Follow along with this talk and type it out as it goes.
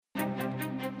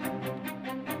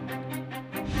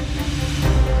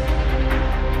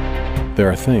There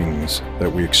are things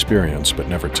that we experience but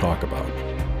never talk about.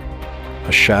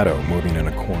 A shadow moving in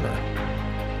a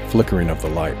corner, flickering of the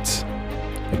lights,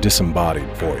 a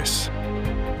disembodied voice.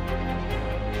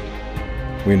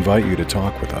 We invite you to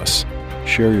talk with us,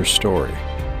 share your story,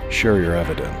 share your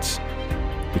evidence,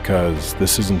 because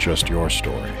this isn't just your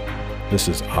story, this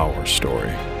is our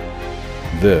story.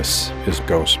 This is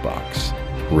Ghostbox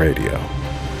Radio.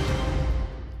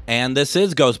 And this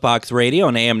is Ghostbox Radio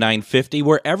on AM 950,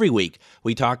 where every week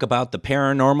we talk about the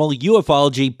paranormal,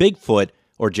 ufology, Bigfoot,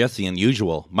 or just the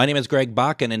unusual. My name is Greg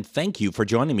Bakken, and thank you for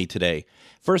joining me today.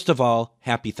 First of all,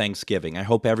 happy Thanksgiving. I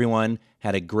hope everyone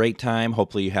had a great time.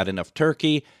 Hopefully you had enough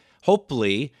turkey.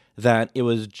 Hopefully that it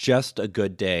was just a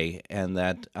good day and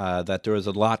that there was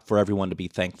a lot for everyone to be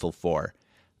thankful for.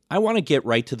 I want to get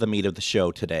right to the meat of the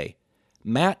show today.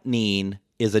 Matt Neen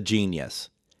is a genius.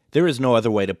 There is no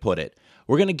other way to put it.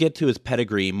 We're going to get to his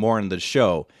pedigree more in the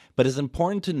show, but it's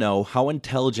important to know how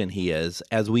intelligent he is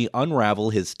as we unravel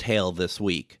his tale this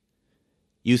week.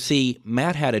 You see,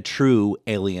 Matt had a true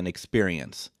alien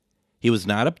experience. He was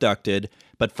not abducted,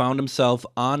 but found himself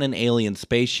on an alien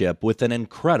spaceship with an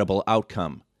incredible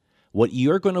outcome. What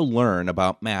you're going to learn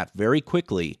about Matt very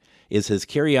quickly is his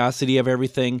curiosity of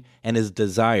everything and his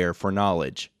desire for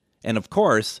knowledge. And of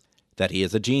course, that he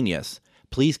is a genius.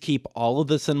 Please keep all of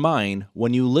this in mind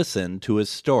when you listen to his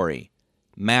story.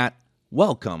 Matt,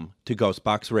 welcome to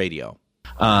Ghostbox Radio.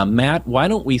 Matt, why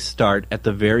don't we start at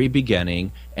the very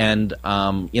beginning? And,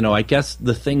 I guess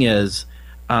the thing is,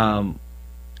 I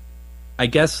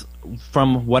guess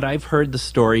from what I've heard the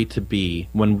story to be,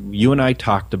 when you and I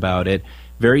talked about it,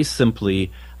 very simply,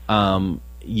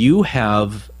 you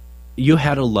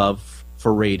had a love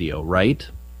for radio, right?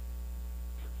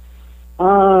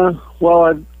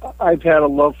 Well, I've had a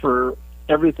love for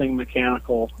everything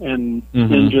mechanical and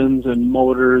engines and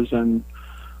motors and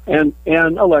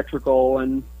electrical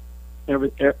and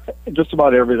just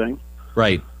about everything.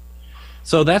 Right.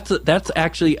 So that's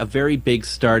actually a very big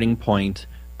starting point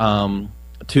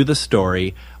to the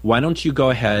story. Why don't you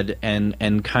go ahead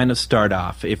and kind of start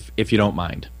off, if you don't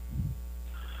mind?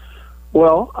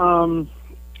 Well,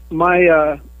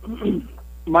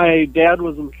 my dad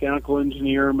was a mechanical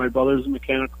engineer. My brother's a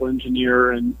mechanical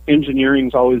engineer, and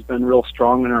engineering's always been real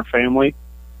strong in our family.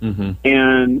 Mm-hmm.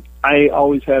 And I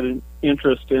always had an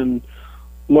interest in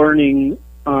learning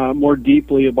more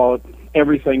deeply about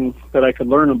everything that I could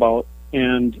learn about.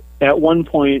 And at one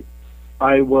point,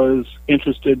 I was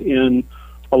interested in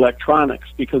electronics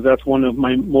because that's one of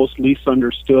my most least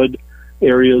understood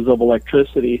areas of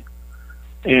electricity.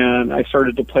 And I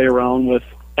started to play around with,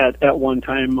 at one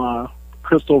time,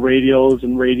 crystal radios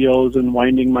and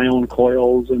winding my own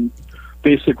coils and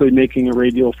basically making a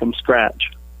radio from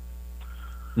scratch.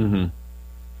 Mm-hmm.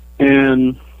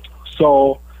 And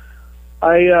so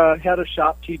I had a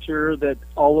shop teacher that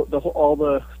all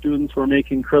the students were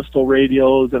making crystal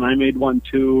radios, and I made one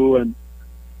too,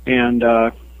 and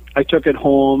I took it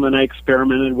home and I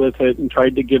experimented with it and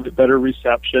tried to give it better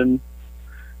reception,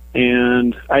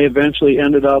 and I eventually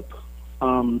ended up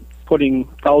putting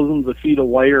thousands of feet of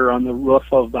wire on the roof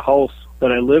of the house that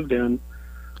I lived in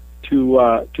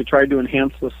to try to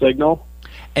enhance the signal.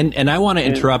 And I want to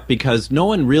interrupt because no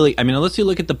one really, unless you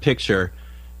look at the picture,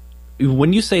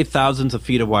 when you say thousands of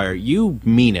feet of wire, you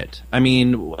mean it. I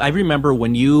remember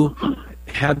when you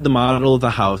had the model of the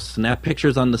house, and that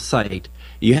picture's on the site,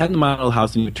 you had the model of the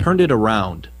house and you turned it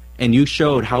around and you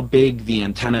showed how big the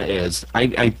antenna is.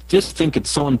 I just think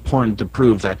it's so important to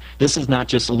prove that this is not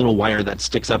just a little wire that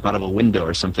sticks up out of a window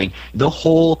or something. The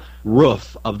whole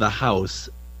roof of the house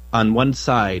on one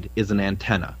side is an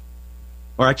antenna.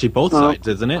 Or actually both sides,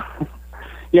 isn't it?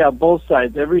 Yeah, both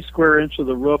sides. Every square inch of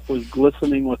the roof was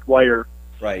glistening with wire.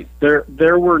 Right.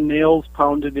 There were nails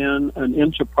pounded in an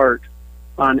inch apart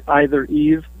on either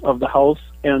eave of the house,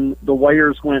 and the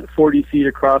wires went 40 feet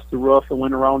across the roof and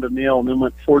went around a nail, and then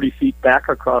went 40 feet back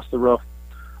across the roof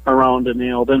around a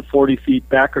nail, then 40 feet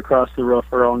back across the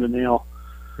roof around a nail.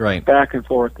 Right. Back and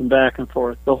forth and back and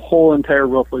forth. The whole entire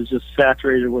roof was just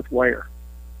saturated with wire.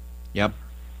 Yep.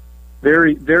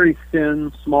 Very, very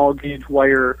thin, small gauge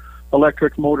wire,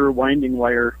 electric motor winding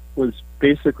wire was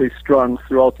basically strung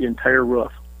throughout the entire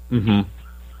roof. Mm-hmm.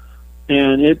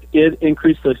 And it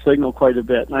increased the signal quite a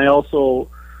bit. And I also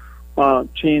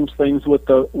changed things with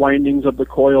the windings of the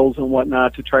coils and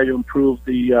whatnot to try to improve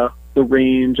the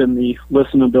range and the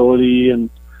listenability, and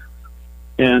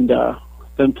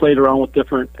then played around with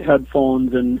different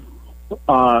headphones and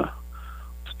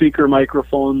speaker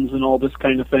microphones and all this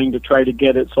kind of thing to try to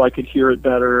get it so I could hear it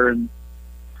better,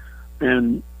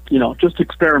 and just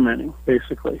experimenting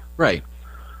basically. Right.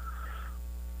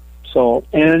 So,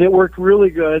 and it worked really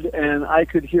good, and I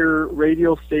could hear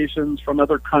radio stations from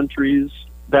other countries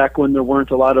back when there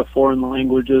weren't a lot of foreign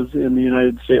languages in the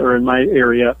United States or in my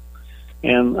area,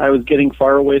 and I was getting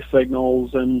faraway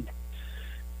signals, and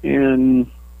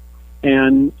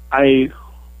I,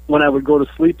 when I would go to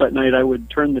sleep at night, I would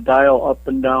turn the dial up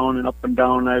and down and up and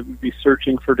down. I would be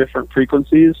searching for different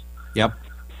frequencies. Yep.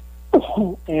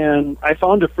 And I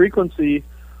found a frequency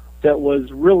that was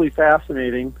really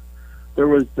fascinating. There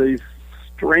was these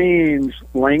strange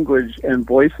language and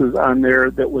voices on there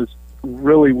that was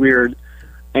really weird.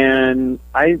 And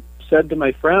I said to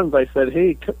my friends, I said,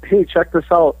 hey, check this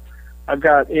out. I've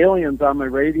got aliens on my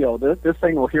radio. This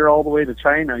thing will hear all the way to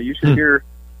China. You should hear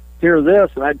this.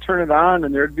 And I'd turn it on,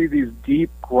 and there'd be these deep,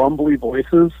 grumbly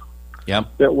voices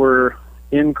that were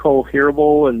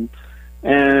incoherable,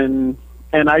 and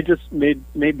I just made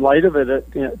light of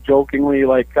it, jokingly,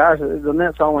 like, gosh, doesn't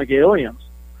that sound like aliens?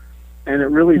 And it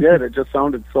really did. It just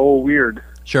sounded so weird.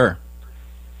 Sure.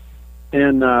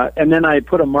 And then I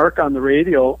put a mark on the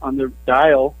radio, on the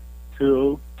dial,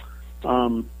 to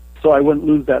so I wouldn't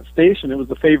lose that station. It was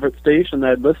the favorite station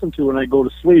that I'd listen to when I go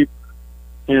to sleep,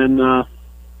 and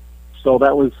so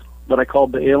that was what I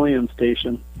called the alien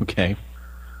station. Okay.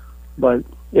 But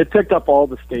it picked up all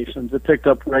the stations. It picked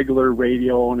up regular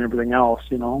radio and everything else,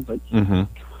 But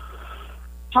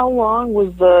how long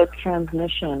was the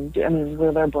transmission? I mean,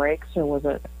 were there breaks or was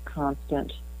it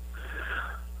constant?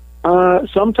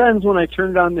 Sometimes when I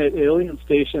turned on the alien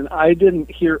station, I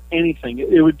didn't hear anything.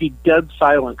 It would be dead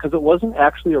silent because it wasn't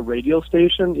actually a radio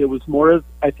station. It was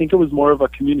I think it was more of a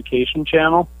communication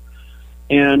channel.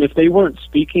 And if they weren't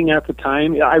speaking at the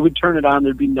time, I would turn it on.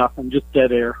 There'd be nothing, just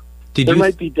dead air.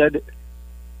 Might be dead.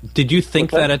 Did you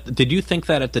think that at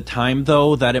the time,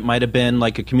 though, that it might have been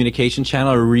like a communication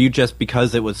channel, or were you just,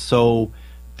 because it was so,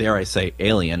 dare I say,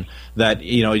 alien, that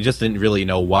you just didn't really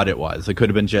know what it was? It could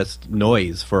have been just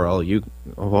noise for all you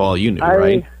knew,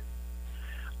 right?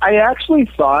 I actually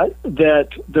thought that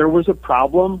there was a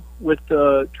problem with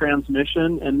the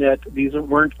transmission, and that these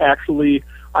weren't actually.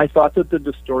 I thought that the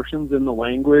distortions in the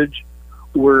language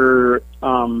were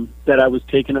that I was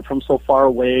taking it from so far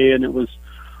away, and it was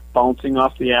bouncing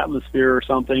off the atmosphere or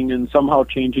something, and somehow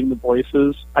changing the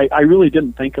voices. I really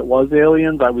didn't think it was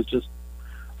aliens. I was just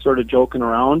sort of joking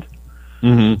around,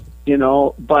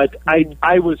 But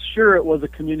I was sure it was a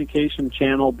communication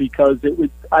channel because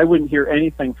I wouldn't hear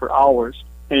anything for hours,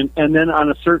 and then on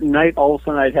a certain night, all of a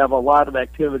sudden, I'd have a lot of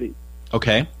activity.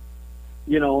 Okay.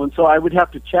 And so I would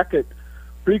have to check it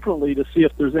frequently to see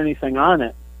if there's anything on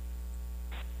it.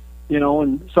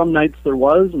 And some nights there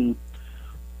was, and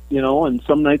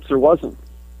some nights there wasn't.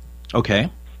 Okay.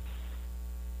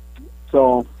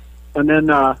 So, and then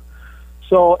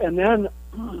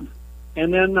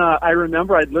I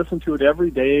remember I'd listen to it every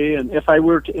day, and if I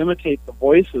were to imitate the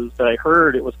voices that I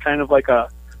heard, it was kind of like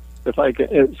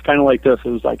it's kind of like this. It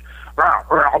was like,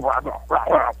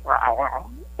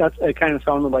 it kind of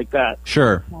sounded like that.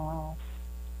 Sure. Wow.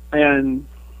 And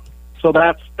so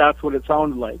that's what it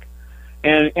sounded like.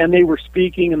 And they were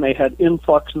speaking, and they had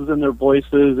influxes in their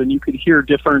voices, and you could hear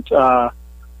different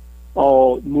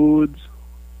moods,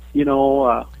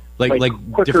 like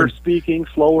quicker different... speaking,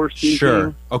 slower speaking.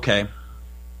 Sure. Okay.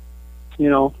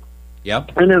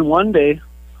 Yep. And then one day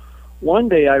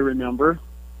I remember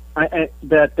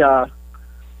that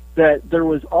there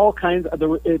was all kinds of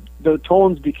the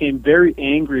tones became very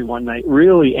angry one night,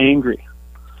 really angry,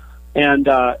 and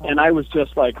I was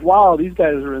just like, wow, these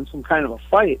guys are in some kind of a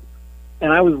fight.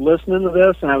 And I was listening to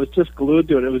this, and I was just glued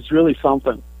to it. It was really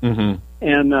something. Mm-hmm.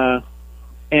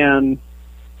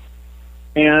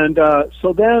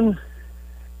 So then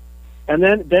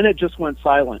it just went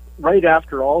silent right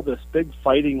after all this big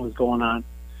fighting was going on,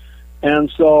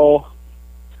 and so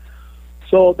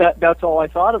that's all I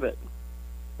thought of it,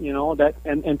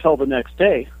 until the next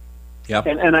day. Yeah.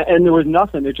 And there was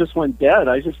nothing. It just went dead.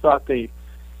 I just thought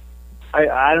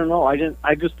I don't know.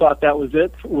 I just thought that was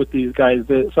it with these guys.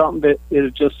 Something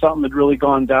had really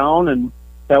gone down, and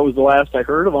that was the last I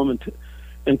heard of them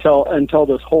until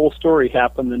this whole story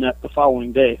happened the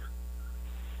following day.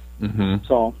 Mm-hmm.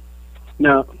 So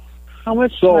now, how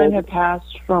much time had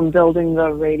passed from building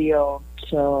the radio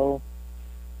to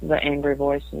the angry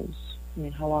voices? I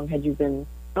mean, how long had you been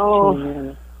tuning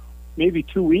in? Maybe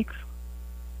 2 weeks.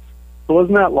 It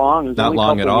wasn't that long. It was not only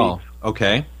long at all. Weeks.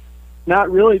 Okay.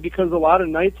 Not really, because a lot of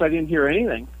nights I didn't hear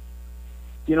anything.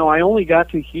 I only got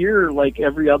to hear like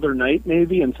every other night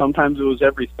maybe, and sometimes it was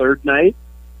every third night.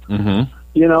 Mm-hmm.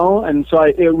 And so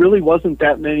it really wasn't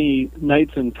that many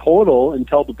nights in total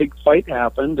until the big fight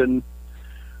happened, and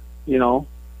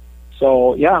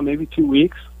so yeah, maybe 2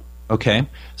 weeks. Okay.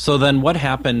 So then what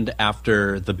happened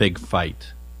after the big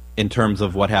fight in terms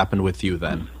of what happened with you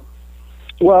then?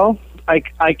 Well,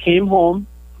 I came home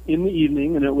in the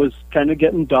evening, and it was kind of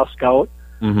getting dusk out,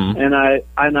 and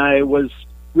I was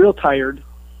real tired.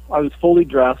 I was fully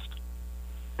dressed,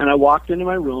 and I walked into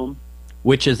my room,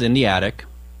 which is in the attic.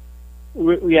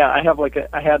 Yeah, I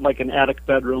had like an attic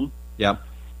bedroom. Yep.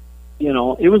 You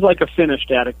know, it was like a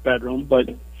finished attic bedroom, but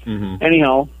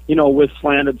anyhow, you know, with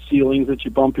slanted ceilings that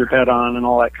you bump your head on and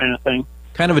all that kind of thing.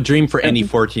 Kind of a dream for any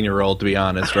 14-year-old, to be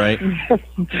honest, right?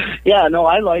 Yeah, no,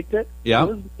 I liked it.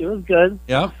 Yeah. It was good.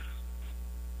 Yeah.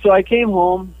 So I came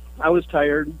home, I was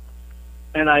tired,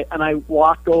 and I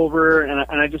walked over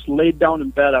and I just laid down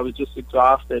in bed. I was just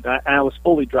exhausted. I was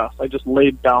fully dressed. I just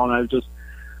laid down.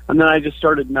 And then I just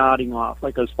started nodding off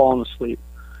like I was falling asleep.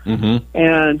 And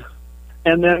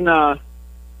then I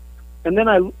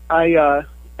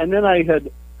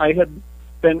had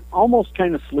been almost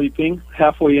kind of sleeping,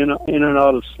 halfway in and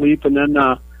out of sleep, and then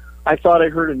I thought I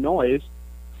heard a noise.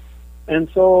 And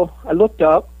so I looked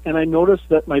up, and I noticed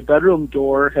that my bedroom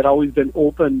door had always been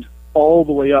opened all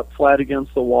the way up flat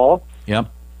against the wall.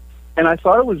 Yep. And I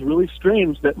thought it was really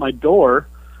strange that my door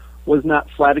was not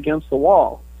flat against the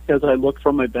wall as I looked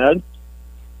from my bed.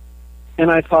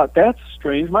 And I thought, that's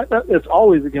strange. It's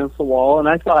always against the wall. And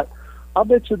I thought, I'll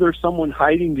bet you there's someone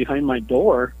hiding behind my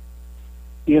door,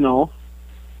 you know.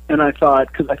 And I thought,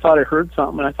 because I thought I heard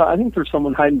something, and I thought, I think there's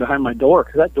someone hiding behind my door,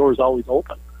 because that door is always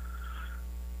open.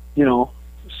 You know,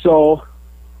 so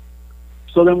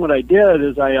then what I did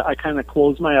is I kind of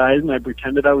closed my eyes and I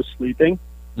pretended I was sleeping.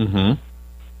 And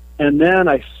then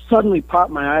I suddenly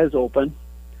popped my eyes open,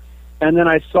 and then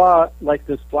I saw like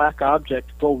this black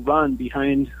object go run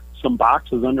behind some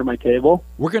boxes under my table.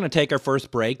 We're going to take our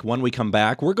first break. When we come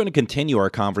back, we're going to continue our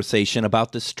conversation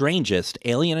about the strangest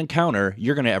alien encounter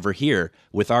you're going to ever hear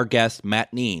with our guest,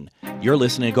 Matt Neen. You're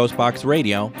listening to Ghostbox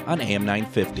Radio on AM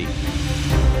 950.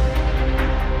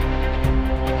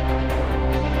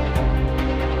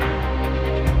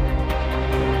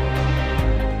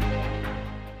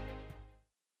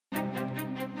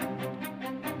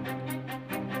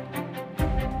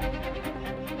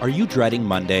 Are you dreading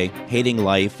Monday, hating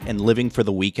life, and living for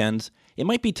the weekends? It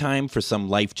might be time for some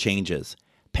life changes.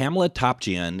 Pamela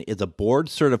Topjian is a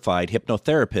board-certified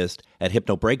hypnotherapist at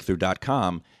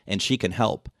hypnobreakthrough.com, and she can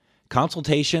help.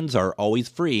 Consultations are always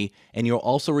free, and you'll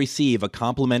also receive a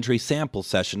complimentary sample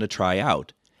session to try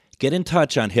out. Get in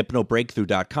touch on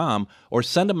hypnobreakthrough.com or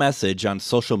send a message on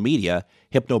social media,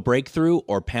 HypnoBreakthrough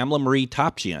or Pamela Marie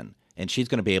Topjian, and she's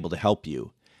going to be able to help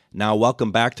you. Now,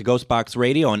 welcome back to Ghostbox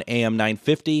Radio on AM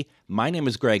 950. My name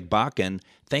is Greg Bakken.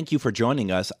 Thank you for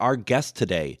joining us. Our guest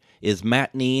today is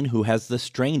Matt Neen, who has the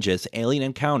strangest alien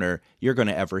encounter you're going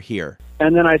to ever hear.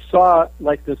 And then I saw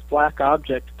like this black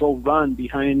object go run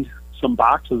behind some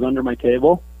boxes under my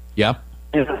table. Yep.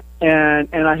 And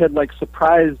I had like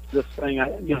surprised this thing.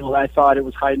 I thought it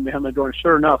was hiding behind my door. And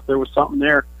sure enough, there was something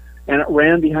there, and it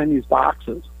ran behind these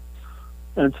boxes.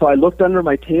 And so I looked under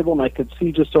my table, and I could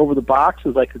see just over the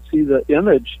boxes, I could see the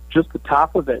image, just the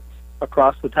top of it,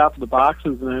 across the top of the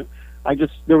boxes, and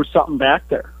there was something back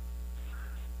there.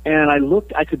 And I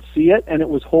looked, I could see it, and it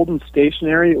was holding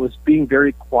stationary. It was being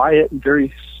very quiet and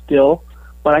very still,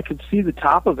 but I could see the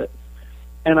top of it.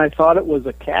 And I thought it was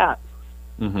a cat,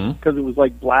 because it was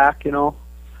like black, you know.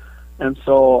 And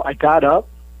so I got up,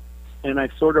 and I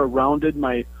sort of rounded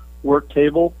my work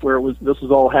table where this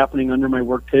was all happening under my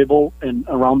work table and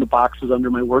around the boxes under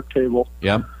my work table.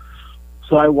 Yeah.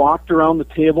 So I walked around the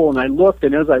table and I looked,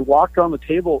 and as I walked around the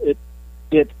table,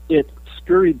 it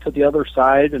scurried to the other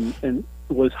side and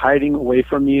was hiding away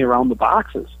from me around the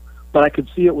boxes, but I could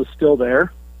see it was still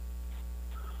there.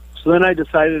 So then I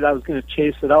decided I was going to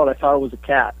chase it out. I thought it was a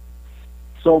cat.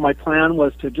 So my plan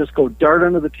was to just go dart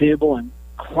under the table and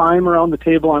climb around the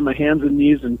table on my hands and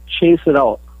knees and chase it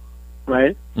out.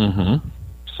 Right?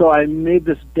 So I made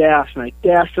this dash, and I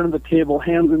dashed under the table,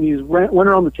 hands and knees, went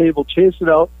around the table, chased it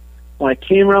out. When I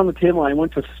came around the table, I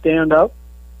went to stand up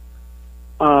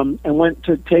and went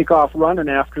to take off running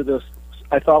after this,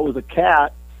 I thought was a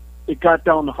cat. It got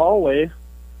down the hallway,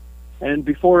 and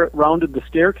before it rounded the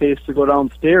staircase to go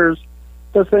downstairs,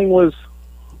 the thing was,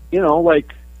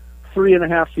 like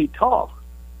 3.5 feet tall.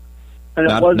 And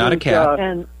it wasn't not a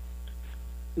cat.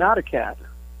 Not a cat.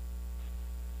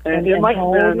 And it might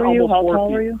have been almost 4 feet. How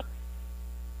tall were you?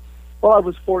 Well, I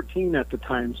was 14 at the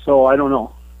time, so I don't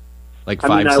know. Like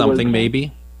five-something,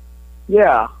 maybe?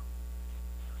 Yeah.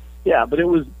 Yeah, but it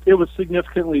was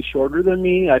significantly shorter than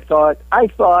me. I thought,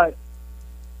 at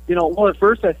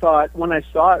first I thought, when I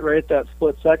saw it right at that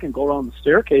split second go down the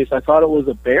staircase, I thought it was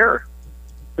a bear.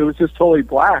 It was just totally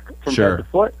black from head to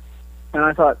foot. And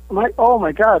I thought, oh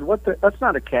my God, that's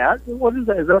not a cat. What is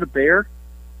that? Is that a bear?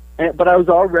 But I was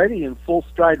already in full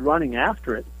stride running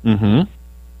after it. Mm-hmm.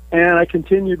 And I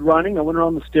continued running. I went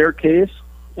around the staircase,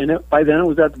 and by then it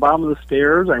was at the bottom of the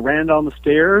stairs. I ran down the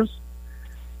stairs,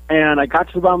 and I got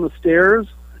to the bottom of the stairs,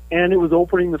 and it was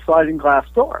opening the sliding glass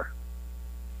door.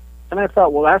 And I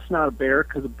thought, well, that's not a bear,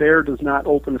 because a bear does not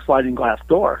open a sliding glass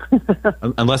door.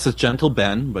 Unless it's Gentle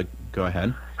Ben, but go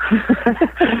ahead.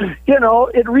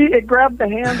 It grabbed the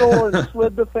handle and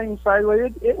slid the thing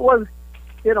sideways. It was,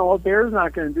 a bear's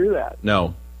not going to do that.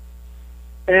 No.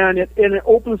 And it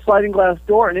opened the sliding glass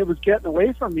door, and it was getting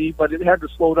away from me, but it had to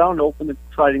slow down to open the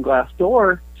sliding glass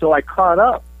door, so I caught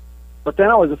up. But then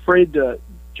I was afraid to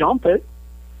jump it.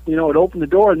 It opened the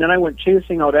door, and then I went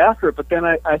chasing out after it. But then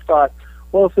I thought,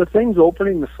 well, if the thing's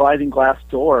opening the sliding glass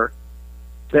door,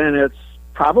 then it's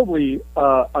probably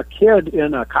a kid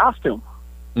in a costume.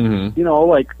 Mm-hmm.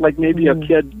 Like maybe a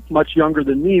kid much younger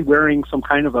than me wearing some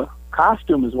kind of a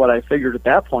costume is what I figured at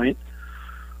that point.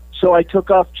 So I took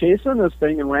off chasing this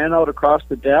thing and ran out across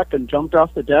the deck and jumped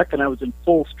off the deck, and I was in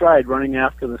full stride running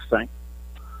after this thing.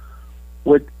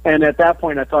 And at that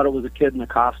point, I thought it was a kid in a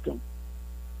costume.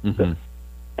 Mm-hmm.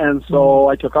 And so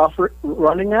I took off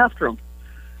running after him.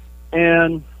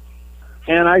 And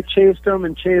I chased him,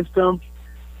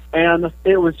 and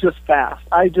it was just fast.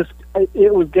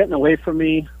 It was getting away from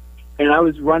me, and I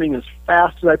was running as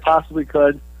fast as I possibly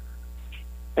could.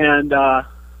 And I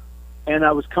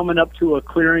was coming up to a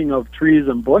clearing of trees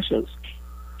and bushes.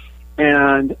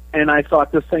 And I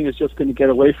thought, this thing is just going to get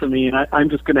away from me, and I'm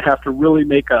just going to have to really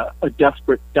make a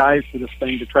desperate dive for this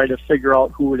thing to try to figure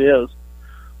out who it is.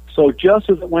 So just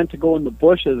as it went to go in the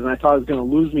bushes, and I thought it was going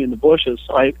to lose me in the bushes,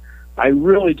 so I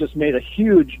really just made a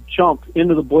huge jump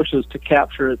into the bushes to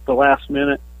capture it at the last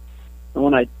minute. And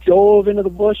when I dove into the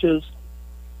bushes,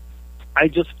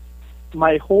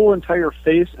 my whole entire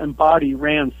face and body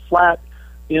ran flat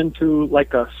into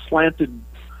like a slanted,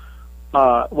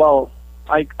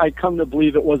 I come to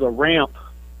believe it was a ramp,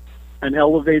 an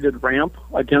elevated ramp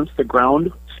against the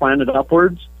ground, slanted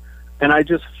upwards, and I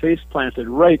just face planted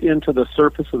right into the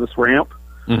surface of this ramp.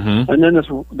 Mm-hmm. And then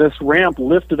this ramp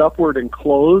lifted upward and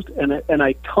closed, and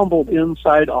I tumbled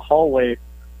inside a hallway,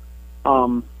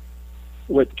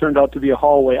 what turned out to be a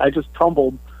hallway. I just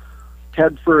tumbled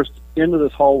head first into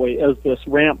this hallway as this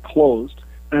ramp closed.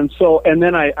 And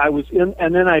then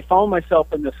I found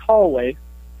myself in this hallway,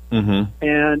 mm-hmm.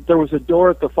 and there was a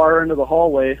door at the far end of the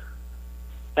hallway,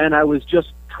 and I was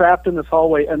just trapped in this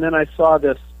hallway. And then I saw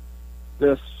this.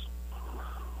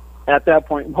 At that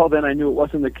point, well, then I knew it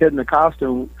wasn't the kid in the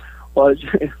costume. Well, I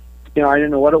didn't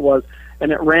know what it was,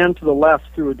 and it ran to the left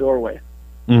through a doorway.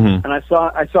 Mm-hmm. And I saw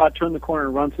it turn the corner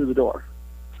and run through the door.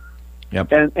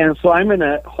 Yep. And so I'm in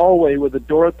a hallway with a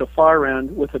door at the far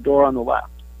end with a door on the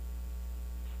left.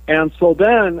 And so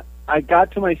then I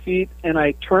got to my feet, and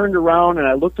I turned around, and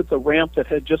I looked at the ramp that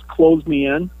had just closed me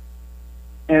in,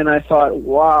 and I thought,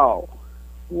 wow,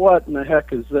 what in the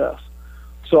heck is this?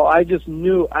 So I just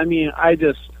knew,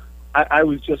 I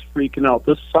was just freaking out.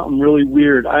 This is something really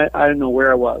weird. I didn't know where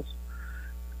I was.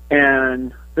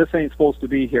 And this ain't supposed to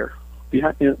be here,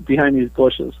 behind these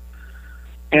bushes.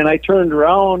 And I turned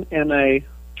around, and I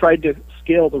tried to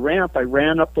scale the ramp. I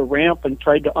ran up the ramp and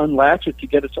tried to unlatch it to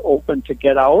get it to open to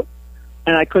get out,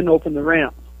 and I couldn't open the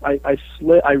ramp. I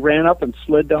ran up and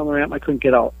slid down the ramp. I couldn't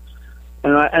get out.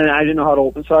 And I didn't know how to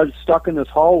open, so I was stuck in this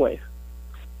hallway.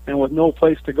 And with no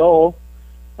place to go,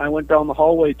 I went down the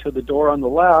hallway to the door on the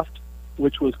left,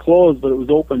 which was closed, but it was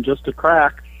open just a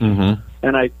crack. Mm-hmm.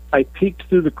 And I peeked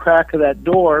through the crack of that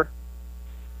door,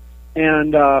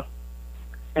 and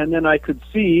then I could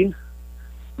see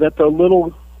that the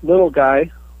little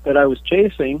guy that I was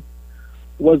chasing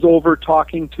was over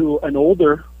talking to an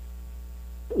older,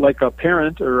 like a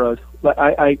parent, or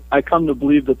I come to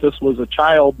believe that this was a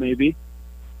child maybe,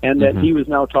 and that he was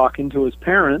now talking to his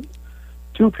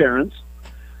two parents.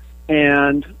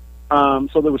 And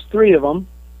so there was three of them,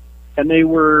 and they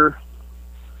were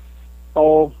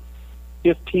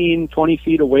 15, 20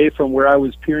 feet away from where I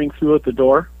was peering through at the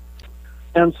door.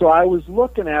 And so I was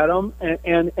looking at them,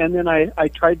 and then I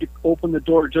tried to open the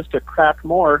door just a crack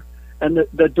more, and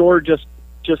the door just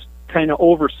kind of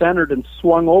over-centered and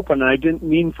swung open, and I didn't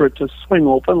mean for it to swing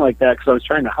open like that because I was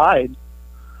trying to hide.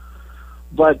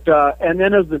 But and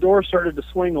then as the door started to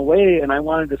swing away and I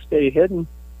wanted to stay hidden,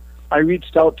 I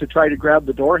reached out to try to grab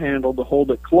the door handle to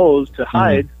hold it closed to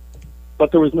hide,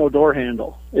 but there was no door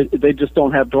handle. They just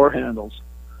don't have door handles.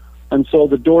 And so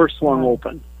the door swung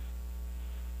open.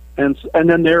 And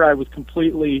then there I was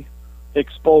completely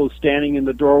exposed, standing in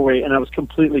the doorway, and I was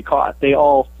completely caught. They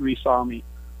all three saw me,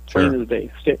 plain as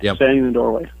day, standing in the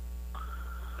doorway.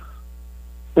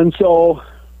 And so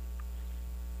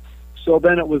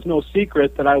then it was no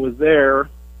secret that I was there.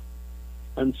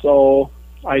 And so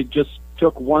I just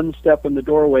took one step in the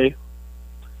doorway,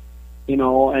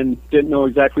 and didn't know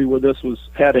exactly where this was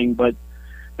heading.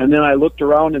 And then I looked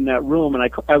around in that room,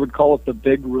 and I would call it the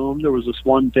big room. There was this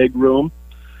one big room.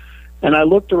 And I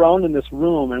looked around in this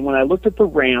room, and when I looked at the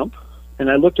ramp, and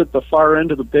I looked at the far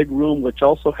end of the big room, which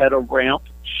also had a ramp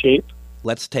shape.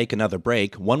 Let's take another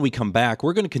break. When we come back,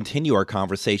 we're going to continue our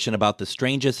conversation about the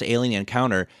strangest alien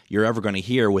encounter you're ever going to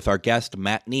hear with our guest,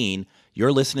 Matt Neen.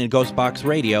 You're listening to Ghost Box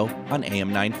Radio on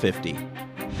AM 950.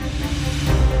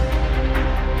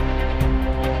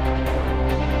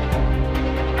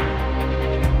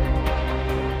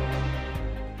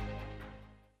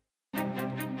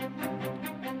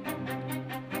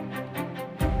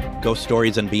 Ghost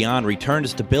Stories and Beyond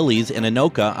returns to Billy's in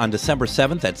Anoka on December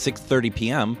 7th at 6:30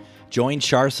 p.m. Join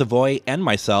Char Savoy and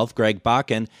myself, Greg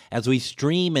Bakken, as we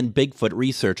stream in Bigfoot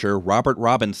researcher Robert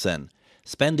Robinson.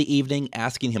 Spend the evening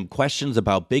asking him questions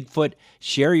about Bigfoot,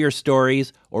 share your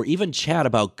stories, or even chat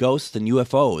about ghosts and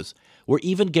UFOs. We're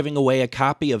even giving away a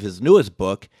copy of his newest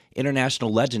book,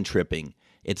 International Legend Tripping.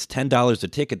 It's $10 a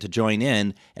ticket to join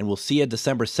in, and we'll see you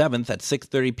December 7th at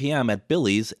 6:30 p.m. at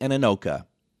Billy's in Anoka.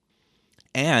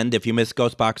 And if you miss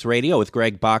Ghost Box Radio with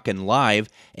Greg Bakken live,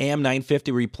 AM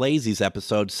 950 replays these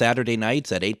episodes Saturday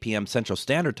nights at 8 p.m. Central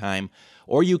Standard Time,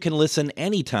 or you can listen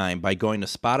anytime by going to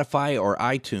Spotify or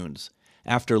iTunes.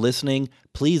 After listening,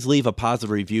 please leave a positive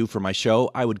review for my show.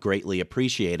 I would greatly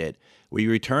appreciate it. We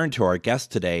return to our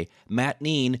guest today, Matt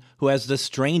Neen, who has the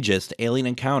strangest alien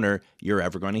encounter you're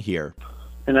ever going to hear.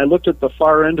 And I looked at the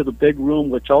far end of the big room,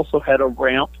 which also had a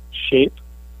ramp shape,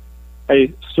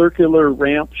 a circular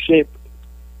ramp shape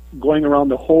going around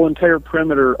the whole entire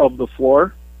perimeter of the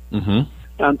floor, on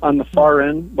the far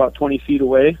end, about 20 feet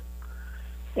away.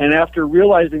 And after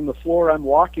realizing the floor I'm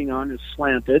walking on is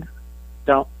slanted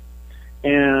down,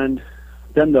 and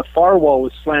then the far wall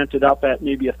was slanted up at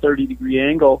maybe a 30-degree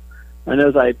angle. And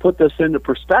as I put this into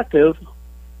perspective,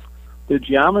 the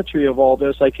geometry of all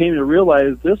this, I came to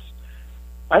realize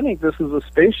I think this is a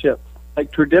spaceship.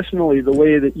 Like traditionally, the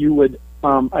way that you would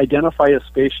identify a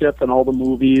spaceship in all the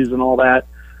movies and all that,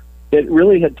 it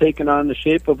really had taken on the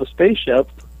shape of a spaceship.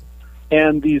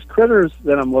 And these critters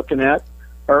that I'm looking at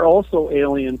are also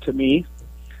alien to me.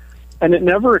 And it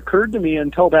never occurred to me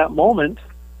until that moment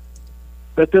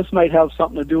that this might have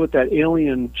something to do with that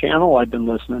alien channel I've been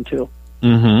listening to.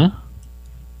 Mm-hmm.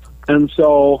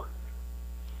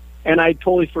 And I'd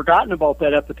totally forgotten about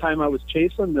that at the time I was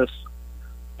chasing this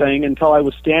thing until I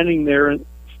was standing there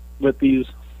with these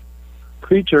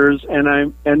creatures,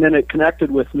 and then it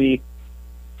connected with me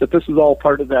that this is all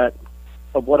part of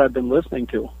what I've been listening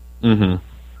to. Mm-hmm.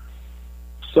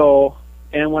 So,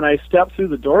 and when I stepped through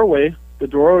the doorway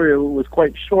was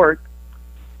quite short,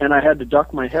 and I had to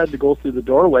duck my head to go through the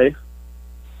doorway.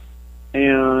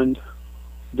 And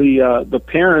the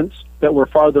parents that were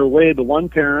farther away, the one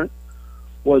parent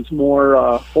was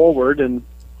more forward, and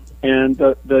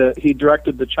he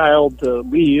directed the child to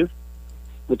leave.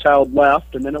 The child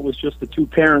left, and then it was just the two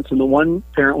parents, and the one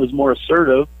parent was more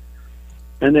assertive.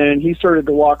 And then he started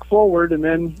to walk forward, and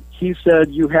then he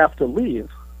said, "You have to leave."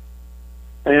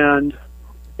 And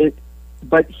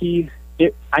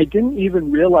I didn't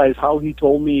even realize how he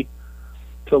told me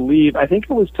to leave. I think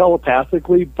it was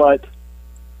telepathically, but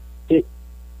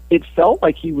it felt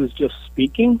like he was just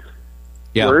speaking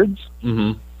words.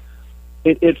 Mm-hmm.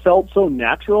 It felt so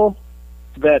natural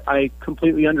that I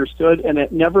completely understood, and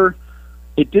it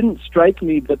didn't strike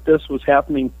me that this was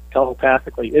happening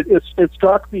telepathically. It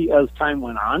struck me as time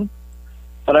went on,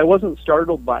 but I wasn't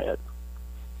startled by it.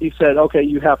 He said, "Okay,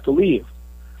 you have to leave."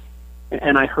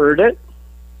 And I heard it,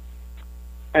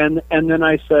 and then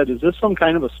I said, "Is this some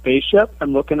kind of a spaceship?"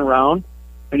 I'm looking around,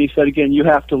 and he said again, "You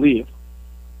have to leave."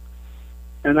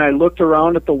 And I looked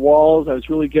around at the walls. I was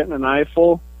really getting an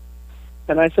eyeful,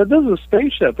 and I said, "This is a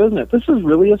spaceship, isn't it? This is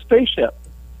really a spaceship."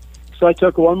 So I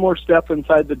took one more step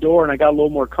inside the door, and I got a little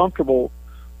more comfortable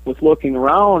with looking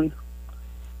around,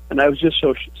 and I was just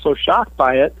so shocked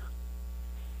by it.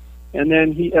 And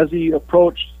then as he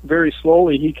approached very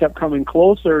slowly, he kept coming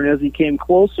closer, and as he came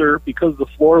closer, because the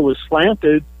floor was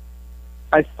slanted,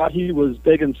 I thought he was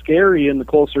big and scary, and the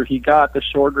closer he got, the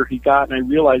shorter he got, and I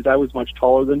realized I was much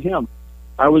taller than him.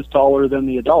 I was taller than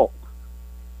the adult.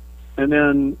 And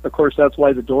then, of course, that's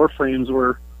why the door frames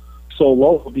were so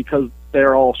low, because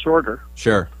they're all shorter.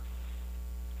 Sure.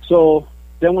 So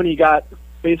then when he got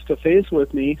face-to-face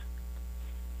with me,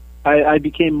 I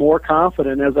became more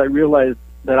confident as I realized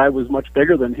that I was much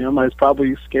bigger than him. I was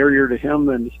probably scarier to him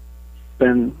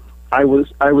than I was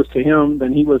to him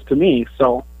than he was to me.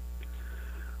 So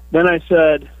then I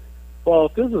said, well,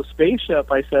 if this is a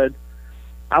spaceship, I said,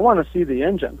 I want to see the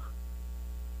engine.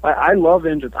 I love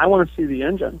engines. I want to see the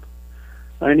engine.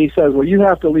 And he says, well, you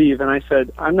have to leave. And I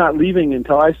said, I'm not leaving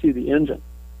until I see the engine.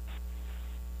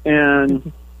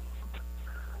 And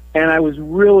I was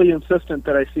really insistent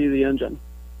that I see the engine.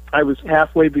 I was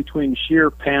halfway between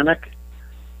sheer panic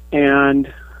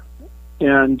and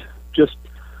just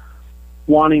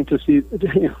wanting to see,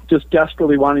 just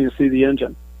desperately wanting to see the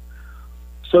engine.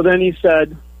 So then he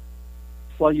said,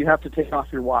 well, you have to take off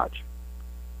your watch.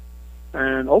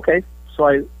 And okay,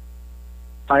 so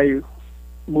I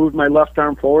moved my left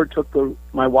arm forward, took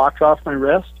my watch off my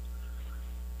wrist,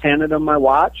 handed him my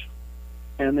watch,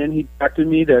 and then he directed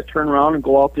me to turn around and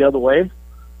go out the other way.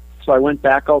 So I went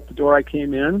back out the door I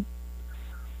came in,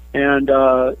 and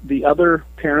the other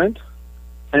parent,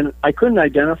 and I couldn't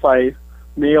identify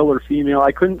male or female.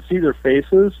 I couldn't see their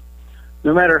faces.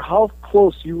 No matter how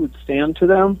close you would stand to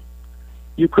them,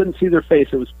 you couldn't see their face.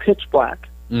 It was pitch black.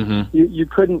 Mm-hmm. You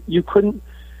couldn't.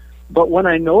 But when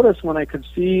I could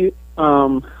see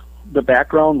the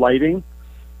background lighting,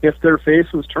 if their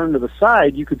face was turned to the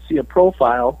side, you could see a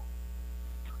profile.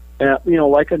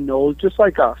 Like a nose, just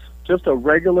like us, just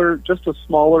a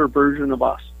smaller version of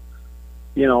us.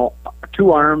 2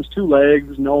 arms, 2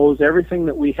 legs, nose, everything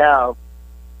that we have.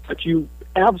 But you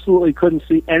absolutely couldn't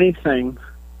see anything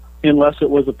unless it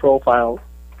was a profile,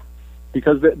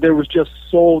 because they were just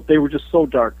so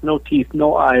dark. No teeth,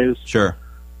 no eyes. Sure.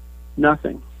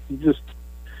 Nothing.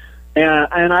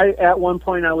 And I, at one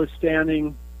point, I was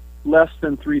standing less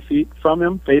than 3 feet from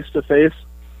him, face to face,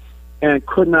 and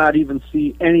could not even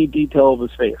see any detail of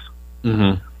his face.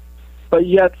 Mm-hmm. But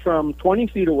yet, from 20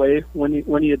 feet away,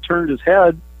 when he had turned his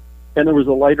head, and there was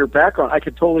a lighter background, I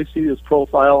could totally see his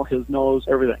profile, his nose,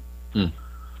 everything. Mm.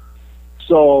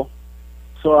 So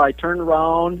I turned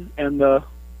around, and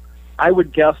I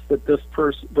would guess that this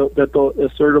person, that the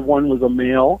assertive one, was a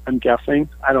male. I'm guessing.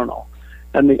 I don't know.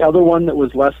 And the other one that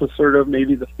was less assertive,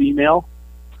 maybe the female.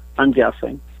 I'm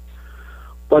guessing.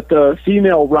 But the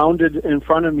female rounded in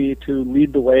front of me to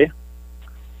lead the way,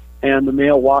 and the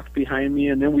male walked behind me,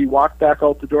 and then we walked back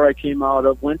out the door I came out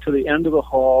of, went to the end of the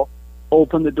hall,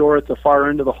 opened the door at the far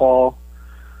end of the hall,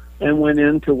 and went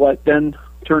into what then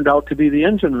turned out to be the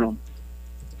engine room.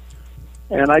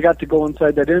 And I got to go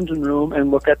inside that engine room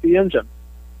and look at the engine,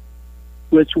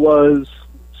 which was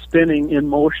spinning in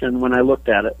motion when I looked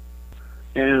at it.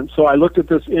 And so I looked at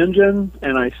this engine,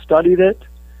 and I studied it.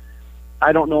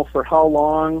 I don't know for how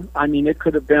long. I mean, it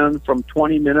could have been from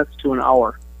 20 minutes to an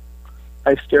hour.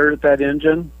 I stared at that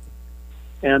engine,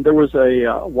 and there was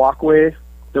a walkway.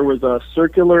 There was a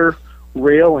circular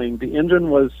railing. The engine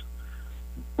was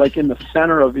like in the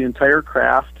center of the entire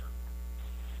craft,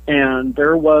 and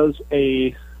there was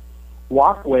a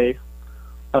walkway,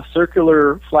 a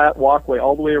circular flat walkway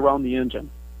all the way around the engine.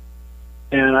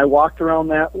 And I walked around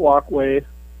that walkway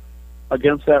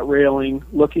against that railing,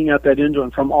 looking at that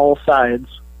engine from all sides.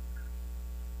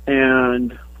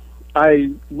 And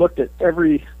I looked at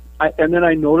and then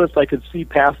I noticed I could see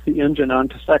past the engine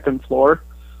onto second floor.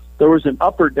 There was an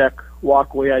upper deck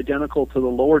walkway identical to the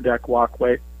lower deck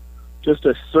walkway, just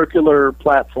a circular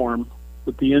platform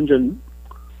with the engine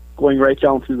going right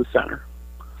down through the center.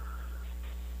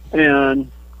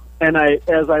 And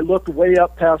as I looked way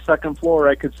up past second floor,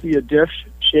 I could see a dish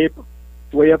shape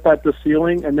way up at the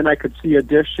ceiling, and then I could see a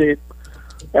dish shape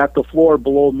at the floor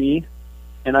below me,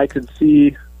 and I could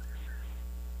see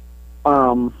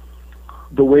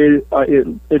the way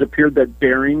it appeared that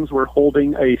bearings were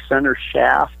holding a center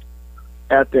shaft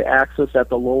at the axis at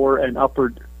the lower and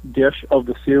upper dish of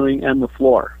the ceiling and the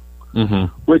floor, mm-hmm.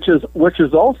 which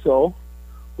is also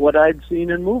what I'd seen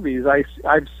in movies.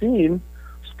 I've seen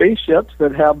spaceships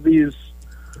that have these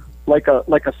like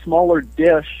a smaller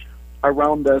dish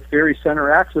around the very center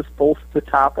axis, both the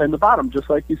top and the bottom, just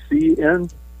like you see in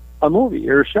a movie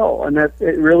or a show. And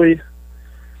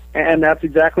that's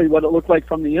exactly what it looked like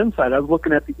from the inside. I was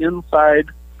looking at the inside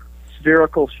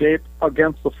spherical shape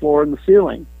against the floor and the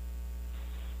ceiling,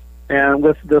 and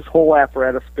with this whole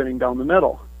apparatus spinning down the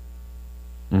middle.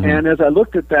 Mm-hmm. And as I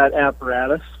looked at that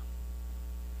apparatus,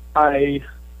 I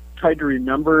tried to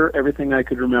remember everything I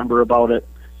could remember about it.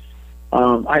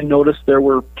 I noticed there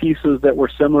were pieces that were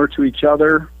similar to each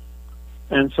other,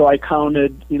 and so I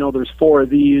counted, there's 4 of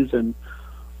these, and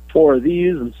 4 of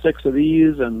these, and 6 of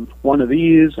these, and 1 of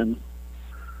these, and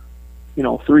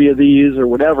 3 of these, or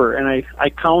whatever. And I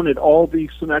counted all the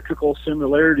symmetrical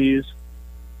similarities,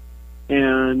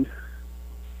 and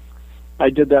I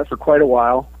did that for quite a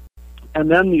while. And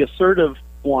then the assertive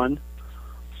one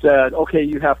said, okay,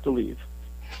 you have to leave.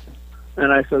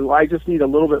 And I said, well, I just need a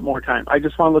little bit more time. I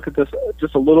just want to look at this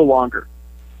just a little longer.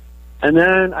 And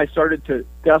then I started to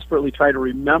desperately try to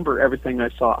remember everything I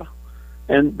saw.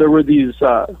 And there were these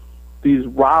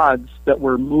rods that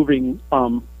were moving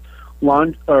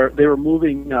they were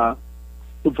moving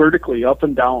vertically up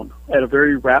and down at a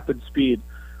very rapid speed.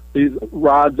 These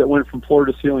rods that went from floor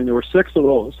to ceiling, there were 6 of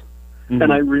those. Mm-hmm.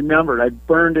 And I remembered, I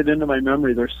burned it into my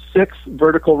memory. There's 6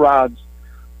 vertical rods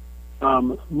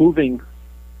moving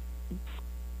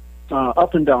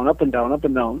up and down, up and down, up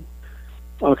and down.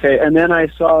 Okay, and then I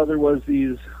saw there was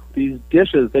these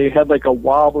dishes. They had like a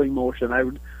wobbling motion.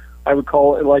 I would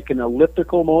call it like an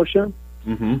elliptical motion.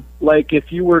 Mm-hmm. Like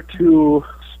if you were to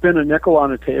spin a nickel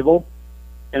on a table,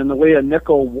 and the way a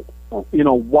nickel,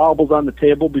 wobbles on the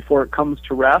table before it comes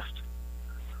to rest,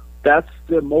 that's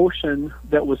the motion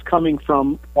that was coming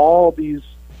from all these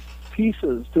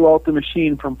pieces throughout the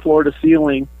machine from floor to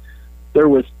ceiling. There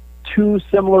was 2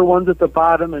 similar ones at the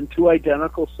bottom and 2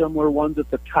 identical similar ones at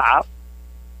the top.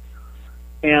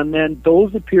 And then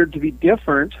those appeared to be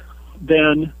different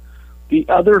than the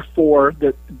other 4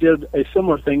 that did a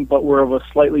similar thing but were of a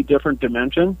slightly different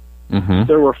dimension. Mm-hmm.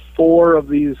 There were 4 of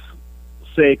these,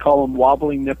 say, call them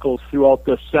wobbling nickels throughout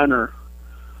the center.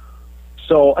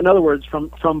 So, in other words,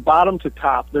 from bottom to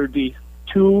top, there'd be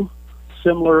 2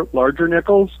 similar larger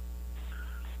nickels,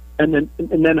 and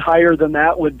then higher than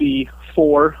that would be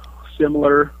 4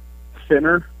 similar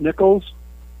thinner nickels,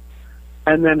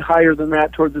 and then higher than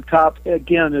that towards the top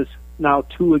again is now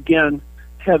 2 again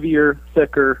heavier,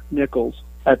 thicker nickels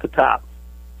at the top.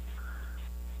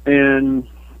 And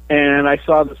I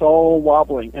saw this all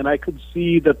wobbling, and I could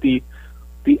see that the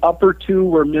upper 2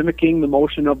 were mimicking the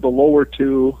motion of the lower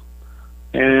 2,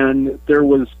 and there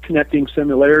was connecting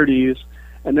similarities.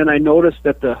 And then I noticed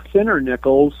that the thinner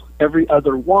nickels, every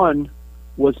other one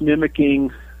was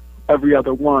mimicking every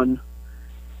other one,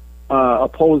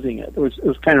 opposing it. It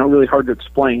was kind of really hard to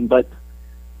explain, but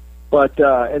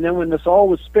and then when this all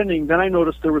was spinning, then I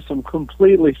noticed there were some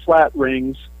completely flat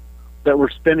rings that were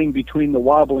spinning between the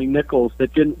wobbling nickels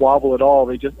that didn't wobble at all.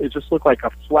 It just looked like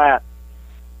a flat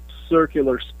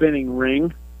circular spinning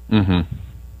ring. Mm-hmm.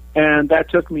 And that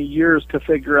took me years to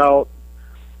figure out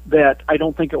that I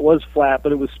don't think it was flat,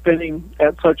 but it was spinning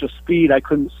at such a speed I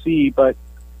couldn't see. But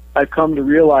I've come to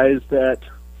realize that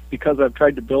because I've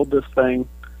tried to build this thing,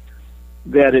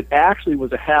 that it actually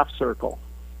was a half circle.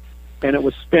 And it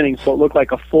was spinning, so it looked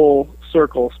like a full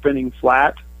circle spinning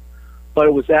flat. But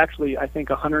it was actually, I think,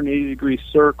 a 180-degree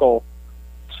circle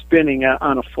spinning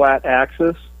on a flat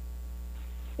axis.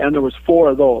 And there was 4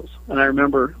 of those. And I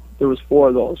remember there was 4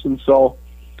 of those. And so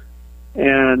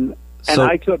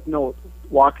I took note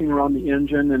walking around the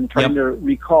engine and trying to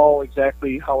recall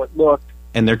exactly how it looked.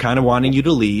 And they're kind of wanting you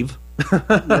to leave.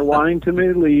 They're wanting to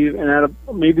me to leave, and at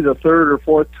maybe the 3rd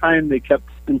or 4th time they kept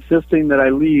insisting that I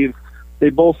leave. They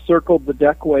both circled the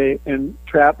deckway and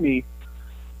trapped me,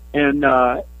 and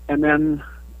then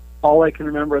all I can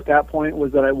remember at that point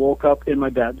was that I woke up in my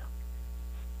bed.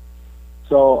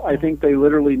 So I think they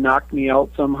literally knocked me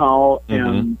out somehow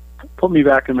and put me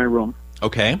back in my room.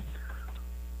 Okay.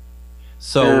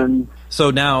 So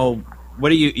now,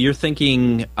 what are you're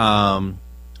thinking?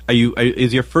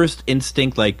 Is your first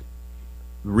instinct like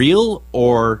real,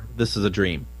 or this is a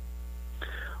dream?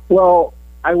 Well,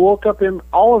 I woke up in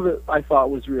all of it. I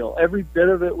thought was real. Every bit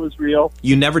of it was real.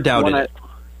 You never doubted it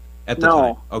at the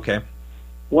time. Okay.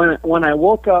 When I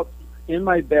woke up in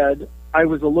my bed, I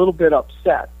was a little bit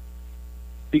upset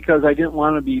because I didn't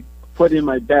want to be put in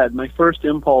my bed. My first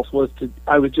impulse was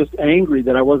I was just angry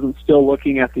that I wasn't still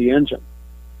looking at the engine.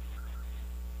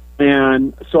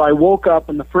 And so I woke up,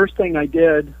 and the first thing I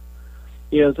did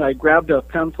is I grabbed a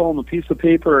pencil and a piece of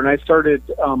paper, and I started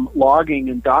logging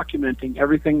and documenting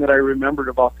everything that I remembered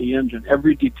about the engine,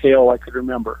 every detail I could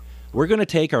remember. We're going to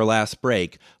take our last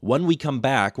break. When we come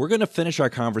back, we're going to finish our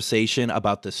conversation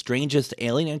about the strangest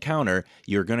alien encounter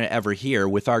you're going to ever hear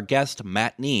with our guest,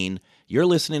 Matt Neen. You're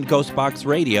listening to Ghost Box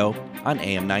Radio on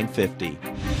AM 950.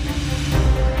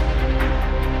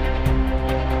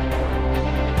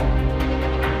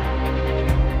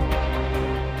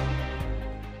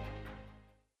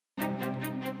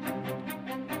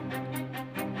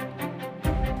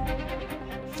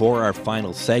 For our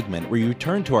final segment, we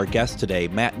return to our guest today,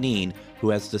 Matt Neen, who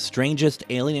has the strangest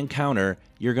alien encounter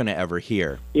you're going to ever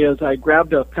hear. Is I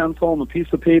grabbed a pencil and a piece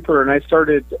of paper, and I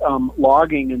started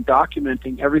logging and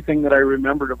documenting everything that I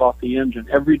remembered about the engine,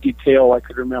 every detail I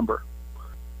could remember.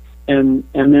 And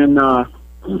then I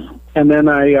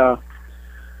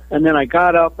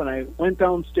got up and I went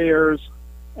downstairs,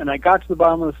 and I got to the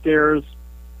bottom of the stairs,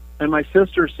 and my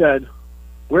sister said,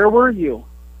 "Where were you?"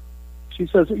 She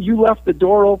says, you left the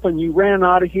door open, you ran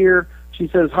out of here. She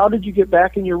says, how did you get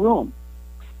back in your room?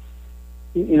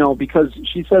 You know, because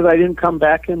she says I didn't come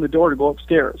back in the door to go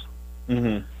upstairs.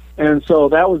 Mm-hmm. And so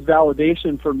that was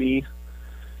validation for me,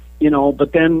 you know,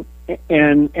 but then,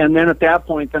 and then at that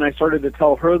point, then I started to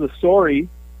tell her the story.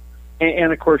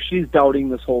 And of course, she's doubting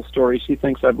this whole story. She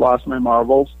thinks I've lost my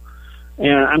marbles.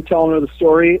 And I'm telling her the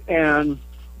story, and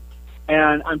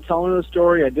I'm telling her the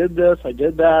story. I did this, I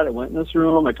did that. I went in this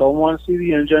room. I told him I want to see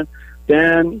the engine.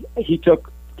 Then he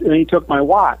took my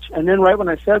watch. And then right when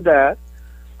I said that,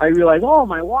 I realized, oh,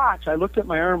 my watch. I looked at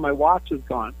my arm. My watch is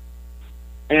gone.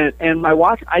 And my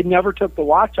watch, I never took the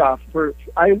watch off.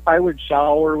 I would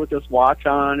shower with this watch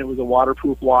on. It was a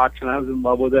waterproof watch, and I was in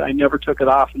love with it. I never took it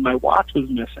off, and my watch was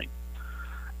missing.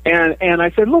 And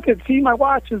I said, look, see, my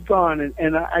watch is gone.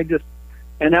 And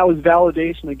that was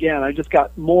validation again. I just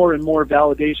got more and more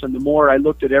validation. The more I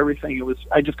looked at everything,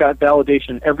 I just got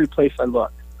validation every place I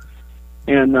looked.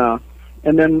 And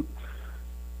then,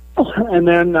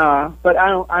 but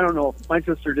I don't know. My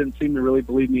sister didn't seem to really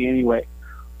believe me anyway.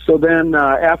 So then,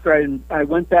 after I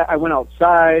went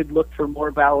outside, looked for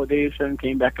more validation,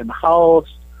 came back in the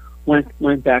house,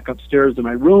 went back upstairs to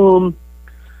my room.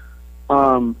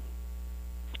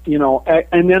 You know,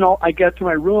 and then I get to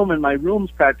my room, and my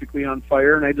room's practically on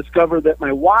fire, and I discover that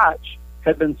my watch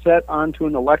had been set onto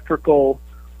an electrical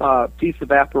piece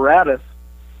of apparatus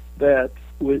that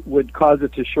would cause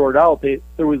it to short out.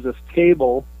 There was this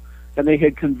table, and they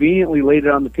had conveniently laid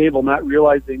it on the table, not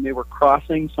realizing they were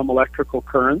crossing some electrical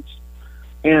currents,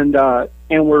 and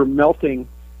were melting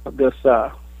this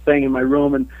thing in my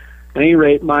room. And at any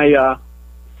rate,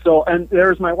 and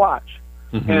there's my watch.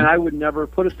 Mm-hmm. And I would never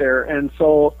put it there. And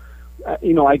so,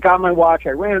 you know, I got my watch. I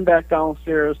ran back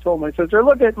downstairs, told my sister,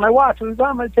 look at my watch. It was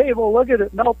on my table. Look at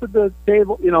it. Melted the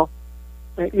table, you know,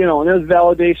 and it was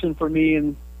validation for me.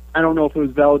 And I don't know if it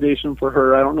was validation for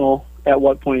her. I don't know at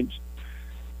what point,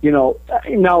 you know.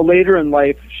 Now later in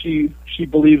life, she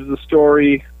believes the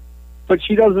story, but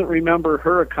she doesn't remember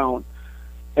her account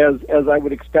as I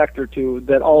would expect her to,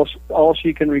 that all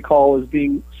she can recall is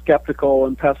being skeptical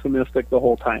and pessimistic the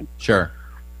whole time. Sure.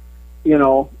 You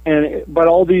know, but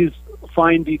all these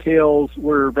fine details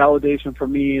were validation for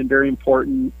me and very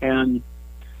important. And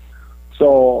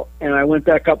so, and I went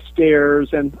back upstairs,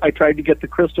 and I tried to get the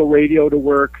crystal radio to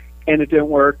work, and it didn't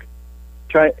work.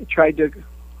 Tried to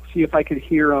see if I could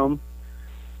hear them,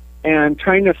 and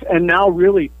now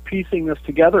really piecing this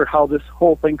together, how this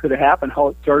whole thing could have happened, how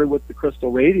it started with the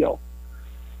crystal radio,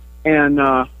 and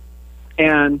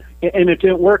it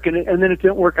didn't work, and then it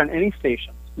didn't work on any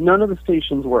station. None of the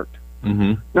stations worked.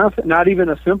 Mm-hmm. Not even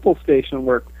a simple station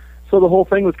worked. So the whole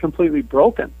thing was completely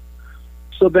broken.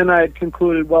 So then I had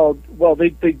concluded, well,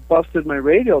 they busted my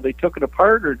radio. They took it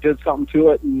apart or did something to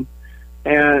it,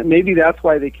 and maybe that's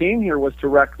why they came here, was to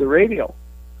wreck the radio.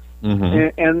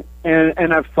 Mm-hmm.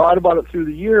 And I've thought about it through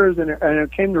the years, and I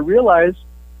came to realize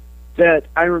that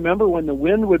I remember when the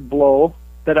wind would blow,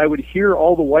 that I would hear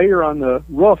all the wire on the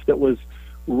roof that was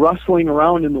rustling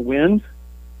around in the wind.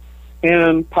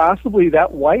 And possibly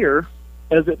that wire,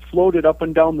 as it floated up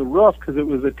and down the roof, because it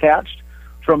was attached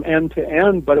from end to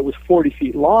end, but it was 40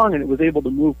 feet long, and it was able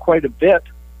to move quite a bit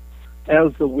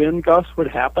as the wind gusts would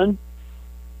happen.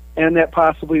 And that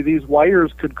possibly these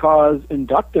wires could cause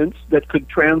inductance that could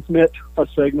transmit a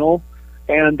signal.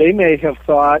 And they may have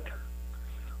thought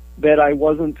that I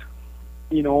wasn't,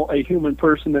 you know, a human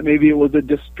person, that maybe it was a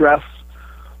distress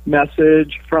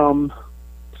message from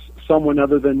someone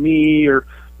other than me, or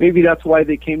maybe that's why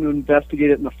they came to investigate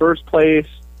it in the first place.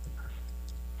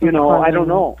 You know, I don't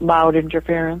know. Loud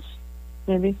interference,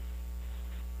 maybe?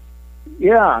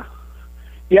 Yeah.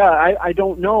 I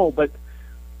don't know, but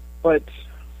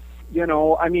you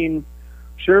know, I mean,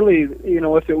 surely, you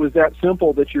know, if it was that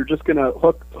simple that you're just going to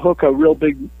hook a real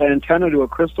big antenna to a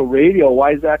crystal radio,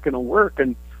 why is that going to work?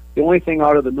 And the only thing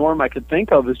out of the norm I could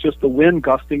think of is just the wind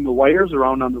gusting the wires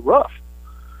around on the roof.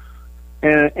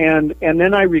 And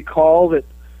then I recall that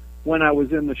when I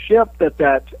was in the ship,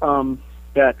 that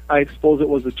I suppose it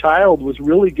was a child, was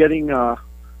really getting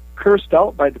cursed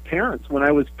out by the parents. When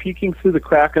I was peeking through the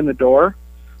crack in the door,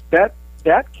 that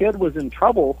kid was in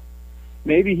trouble.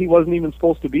 Maybe he wasn't even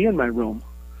supposed to be in my room.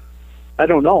 I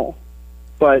don't know,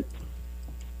 but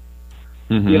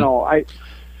you know, I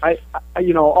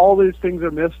you know, all these things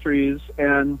are mysteries,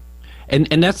 and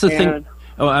that's the thing.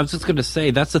 Oh, I was just going to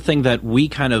say, that's the thing that we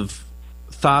kind of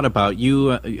thought about.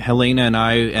 You, Helena, and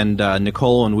I, and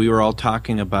Nicole, and we were all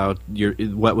talking about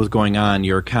what was going on,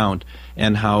 your account,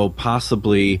 and how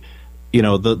possibly, you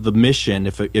know, the mission,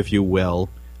 if you will,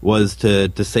 was to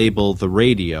disable the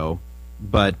radio.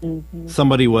 but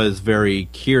somebody was very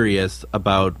curious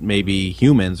about maybe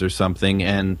humans or something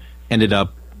and ended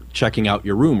up checking out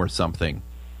your room or something.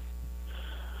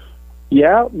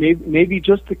 Yeah, maybe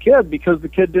just the kid, because the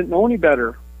kid didn't know any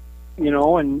better, you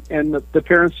know, and the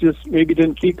parents just maybe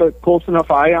didn't keep a close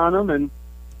enough eye on him,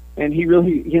 and he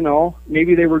really, you know,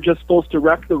 maybe they were just supposed to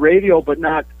wreck the radio but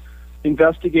not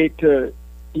investigate to,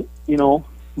 you know,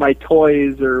 my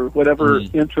toys or whatever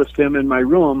interest him in my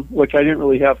room, which I didn't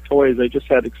really have toys. I just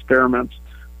had experiments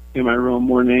in my room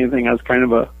more than anything. I was kind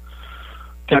of a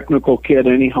technical kid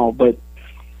anyhow, but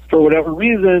for whatever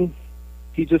reason,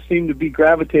 he just seemed to be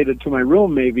gravitated to my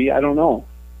room, maybe. I don't know.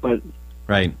 But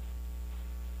right.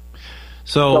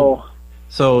 So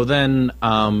then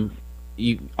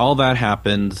all that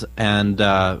happens, and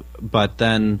but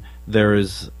then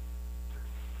there's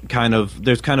kind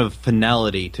of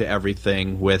finality to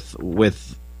everything with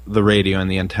the radio and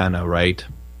the antenna, right?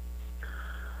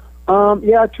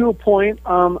 Yeah, to a point.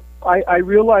 I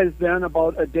realized then,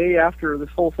 about a day after this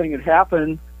whole thing had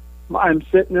happened, I'm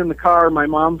sitting in the car. My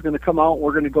mom's going to come out.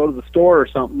 We're going to go to the store or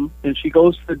something. And she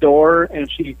goes to the door, and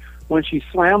when she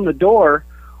slammed the door,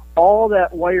 all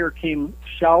that wire came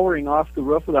showering off the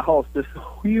roof of the house. This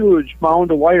huge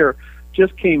mound of wire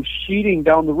just came sheeting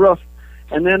down the roof.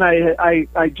 And then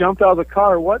I jumped out of the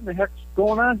car. What in the heck's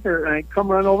going on here? And I come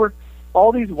run over.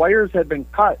 All these wires had been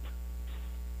cut.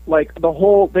 Like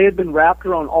they had been wrapped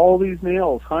around all these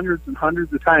nails hundreds and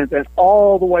hundreds of times, and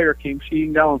all the wire came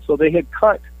sheeting down. So they had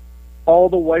cut all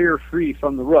the wire free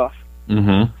from the roof.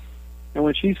 Mm-hmm. And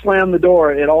when she slammed the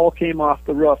door, it all came off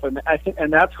the roof, and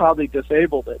and that's how they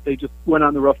disabled it. They just went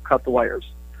on the roof, cut the wires.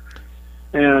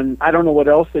 And I don't know what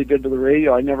else they did to the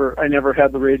radio. I never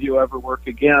had the radio ever work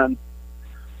again.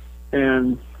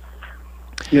 And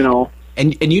you know,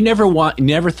 and you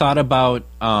never thought about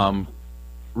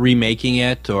remaking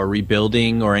it or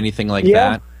rebuilding or anything like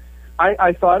that?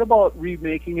 I thought about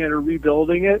remaking it or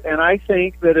rebuilding it, and I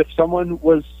think that if someone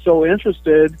was so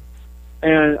interested,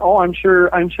 and I'm sure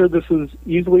this is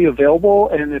easily available,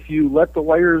 and if you let the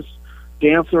wires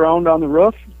dance around on the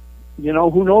roof, you know,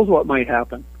 who knows what might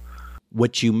happen.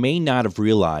 What you may not have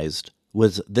realized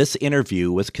was this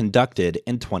interview was conducted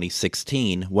in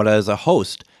 2016 when I was a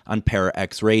host on Para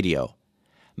X Radio.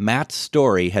 Matt's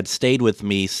story had stayed with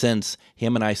me since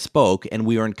him and I spoke, and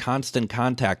we were in constant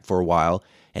contact for a while,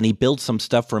 and he built some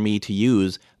stuff for me to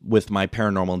use with my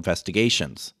paranormal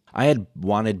investigations. I had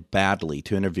wanted badly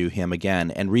to interview him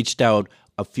again and reached out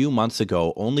a few months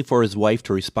ago only for his wife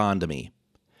to respond to me.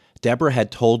 Deborah had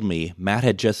told me Matt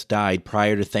had just died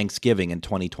prior to Thanksgiving in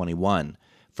 2021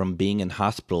 from being in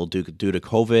hospital due to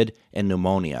COVID and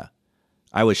pneumonia.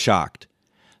 I was shocked.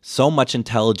 So much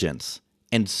intelligence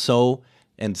and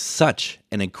such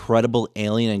an incredible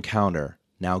alien encounter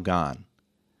now gone.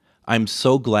 I'm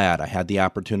so glad I had the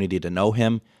opportunity to know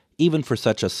him, even for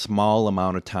such a small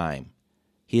amount of time.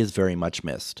 He is very much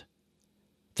missed.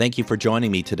 Thank you for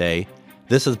joining me today.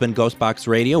 This has been Ghostbox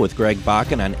Radio with Greg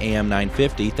Bakken on AM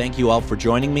 950. Thank you all for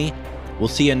joining me. We'll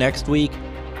see you next week.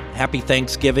 Happy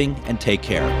Thanksgiving and take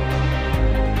care.